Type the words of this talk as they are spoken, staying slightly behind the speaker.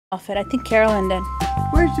Outfit. I think Carolyn did.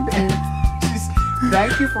 Where's she been?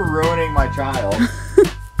 Thank you for ruining my child.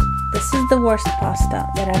 This is the worst pasta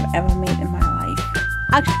that I've ever made in my life.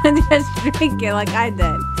 Actually, just drink it like I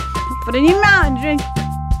did. Put it in your mouth and drink.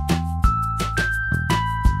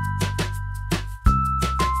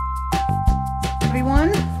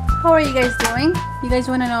 Everyone, how are you guys doing? You guys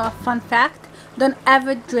want to know a fun fact? Don't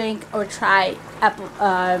ever drink or try apple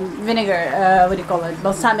vinegar. What do you call it?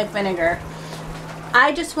 Balsamic vinegar.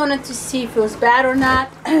 I just wanted to see if it was bad or not.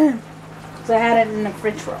 So I had it in the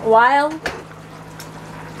fridge for a while.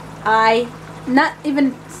 I not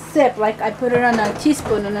even sip, like I put it on a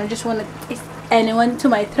teaspoon and I just want to taste, and it went to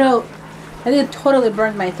my throat. I think it totally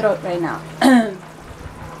burned my throat right now. And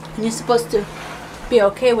you're supposed to be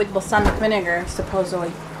okay with balsamic vinegar,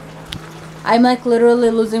 supposedly. I'm like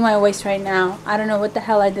literally losing my voice right now. I don't know what the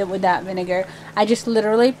hell I did with that vinegar. I just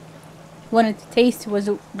literally wanted to taste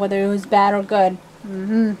whether it was bad or good.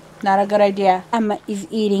 Not a good idea. Emma is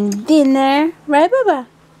eating dinner. Right, Baba?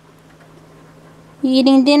 You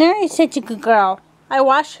eating dinner? You're such a good girl. I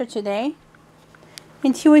washed her today.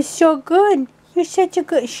 And she was so good. You're such a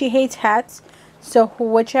good... She hates hats. So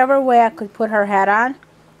whichever way I could put her hat on,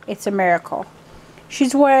 it's a miracle.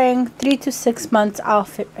 She's wearing 3 to 6 months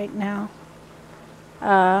outfit right now.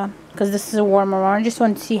 Because this is a warmer one. I just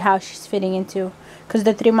want to see how she's fitting into. Because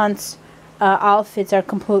the 3 months outfits are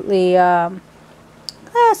completely...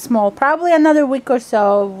 small. Probably another week or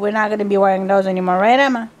so we're not going to be wearing those anymore, right,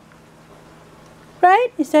 Emma? Right?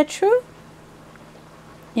 Is that true?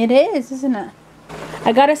 It is, isn't it?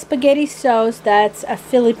 I got a spaghetti sauce that's a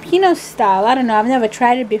Filipino style. I don't know, I've never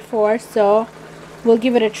tried it before, so we'll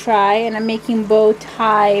give it a try. And I'm making bow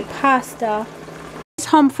tie pasta.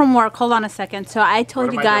 Just home from work. Hold on a second. So I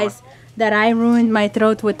told you guys that I ruined my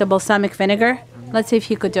throat with the balsamic vinegar. Let's see if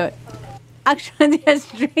you could do it. Actually,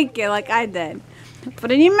 just drink it like I did.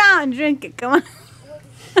 Put it in your mouth and drink it. Come on.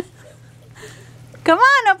 Come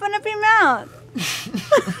on, open up your mouth.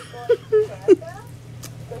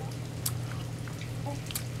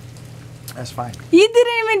 That's fine. You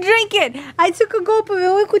didn't even drink it. I took a gulp of it.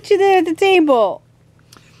 Look what you did at the table.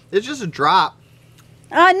 It's just a drop.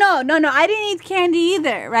 No. I didn't eat candy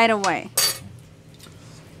either right away.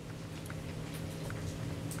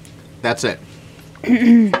 That's it.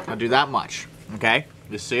 I'll do that much. Okay?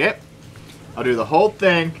 You see it? I'll do the whole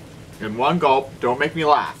thing in one gulp. Don't make me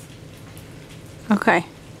laugh. Okay.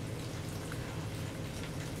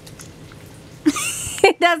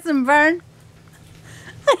 It doesn't burn.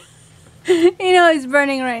 You know it's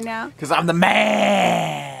burning right now. Because I'm the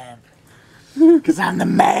man. Because I'm the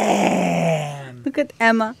man. Look at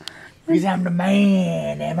Emma. Because I'm the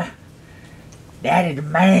man, Emma. Daddy the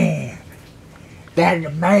man. Daddy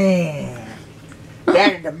the man.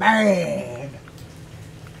 Daddy the man.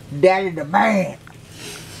 Daddy the man.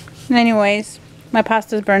 Anyways, my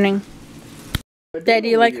pasta's burning. Daddy,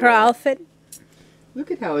 you like her outfit?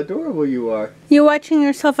 Look at how adorable you are. You watching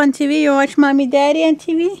yourself on TV? You watch Mommy Daddy on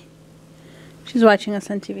TV? She's watching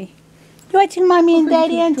us on TV. You watching Mommy and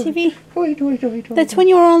Daddy on TV? That's when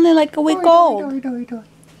you were only like a week old.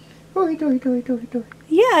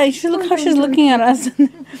 Yeah, you should look how she's looking at us.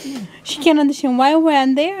 She can't understand why we're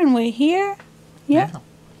on there and we're here. Yeah.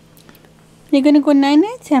 You're gonna go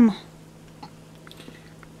night-night, Emma?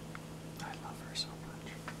 I love her so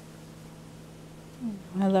much.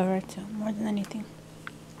 I love her too, more than anything.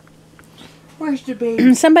 Where's the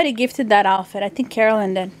baby? Somebody gifted that outfit. I think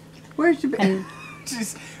Carolyn did. Where's the baby?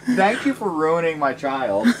 Thank you for ruining my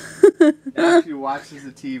child. Now she watches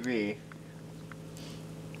the TV.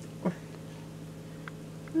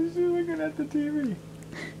 She's looking at the TV.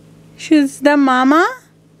 She's the mama?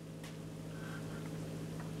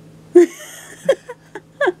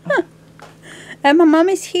 And my mom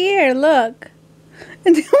is here, look.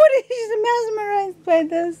 She's mesmerized by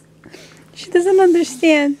this. She doesn't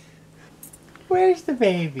understand. Where's the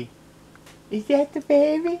baby? Is that the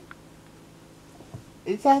baby?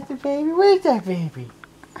 Is that the baby? Where's that baby?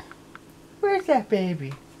 Where's that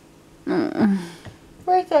baby?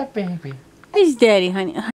 Where's that baby? Where's Daddy,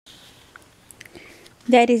 honey?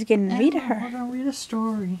 Daddy's gonna read her. Hold on, read a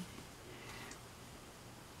story.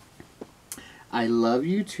 I Love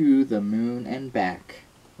You to the Moon and Back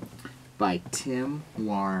by Tim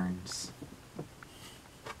Warnes.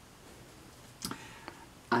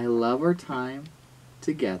 I love our time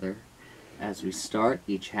together as we start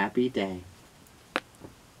each happy day.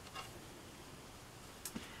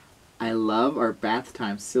 I love our bath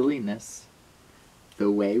time silliness, the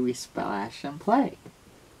way we splash and play.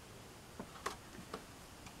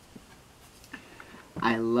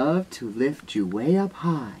 I love to lift you way up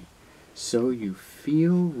high so you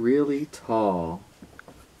feel really tall.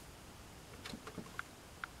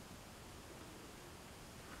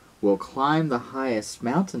 We'll climb the highest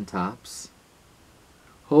mountaintops.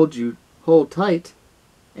 Hold tight,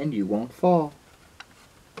 and you won't fall.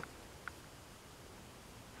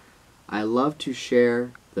 I love to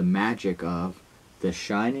share the magic of the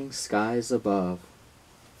shining skies above.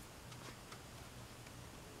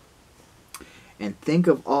 And think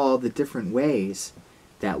of all the different ways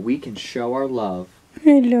that we can show our love.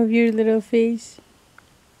 I love your little face.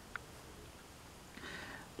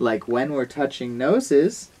 Like when we're touching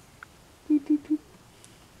noses.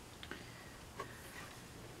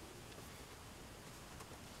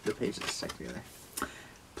 The page is stuck together.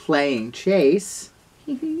 Playing chase.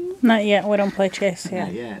 Not yet. We don't play chess yet.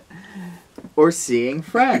 Not yet. Or seeing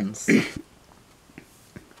friends.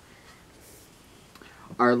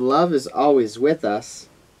 Our love is always with us,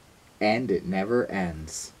 and it never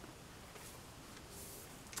ends.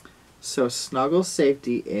 So snuggle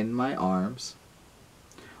safety in my arms.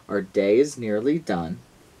 Our day is nearly done.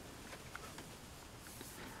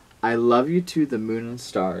 I love you to the moon and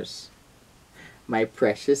stars, my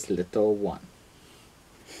precious little one.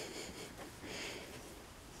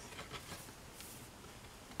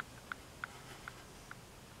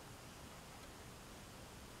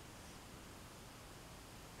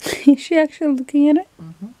 Is she actually looking at it?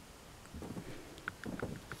 Mm-hmm.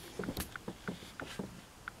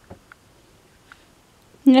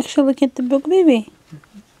 You actually look at the book, baby.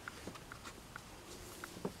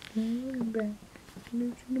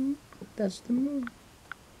 That's the moon.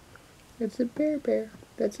 That's a bear.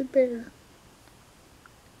 That's a bear.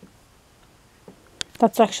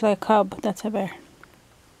 That's actually a cub. That's a bear.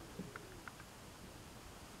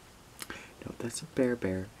 No, that's a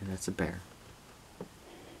bear, and that's a bear.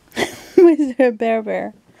 Why is there a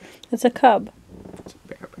bear? That's a cub. It's a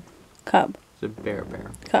bear. Cub. It's a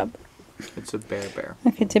bear. Cub. It's a bear.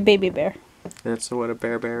 Okay, it's a baby bear. That's what a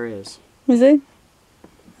bear is. Is it?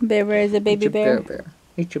 A bear is a baby It's a bear. bear.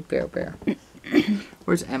 It's a bear.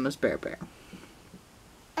 Where's Emma's bear?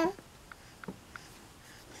 Alright,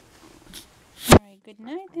 good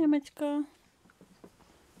night, Emma's-ko.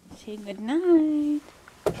 Say good night.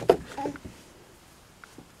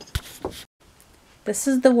 This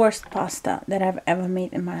is the worst pasta that I've ever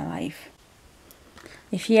made in my life.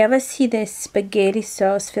 If you ever see this spaghetti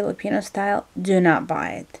sauce Filipino style, do not buy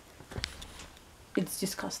it. It's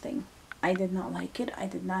disgusting. I did not like it. I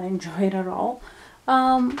did not enjoy it at all.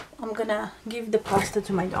 I'm gonna give the pasta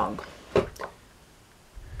to my dog.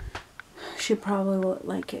 She probably will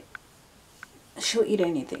like it. She'll eat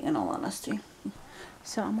anything, in all honesty.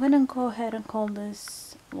 So I'm gonna go ahead and call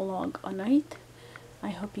this vlog a night. I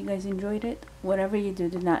hope you guys enjoyed it. Whatever you do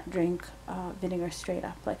not drink vinegar straight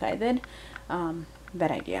up like I did.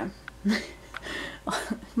 Bad idea.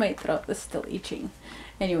 My throat is still itching.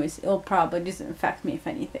 Anyways, it'll probably disinfect me if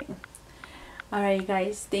anything. Alright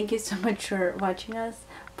guys, thank you so much for watching us.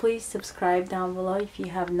 Please subscribe down below if you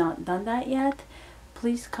have not done that yet.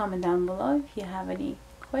 Please comment down below if you have any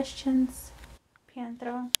questions.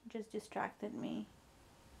 Pietro just distracted me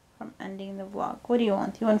from ending the vlog. What do you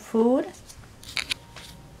want? You want food?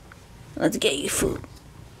 Let's get you food.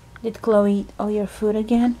 Did Chloe eat all your food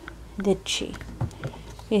again? Did she?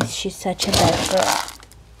 Is she such a bad girl?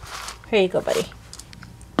 Here you go, buddy.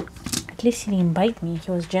 At least he didn't bite me.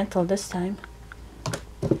 He was gentle this time.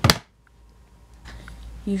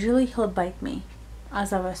 Usually he'll bite me,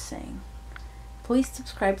 as I was saying. Please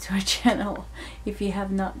subscribe to our channel if you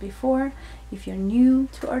have not before. If you're new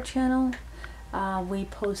to our channel, we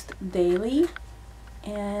post daily.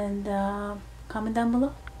 And comment down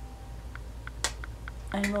below.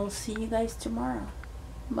 And we'll see you guys tomorrow.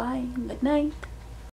 Bye. Good night.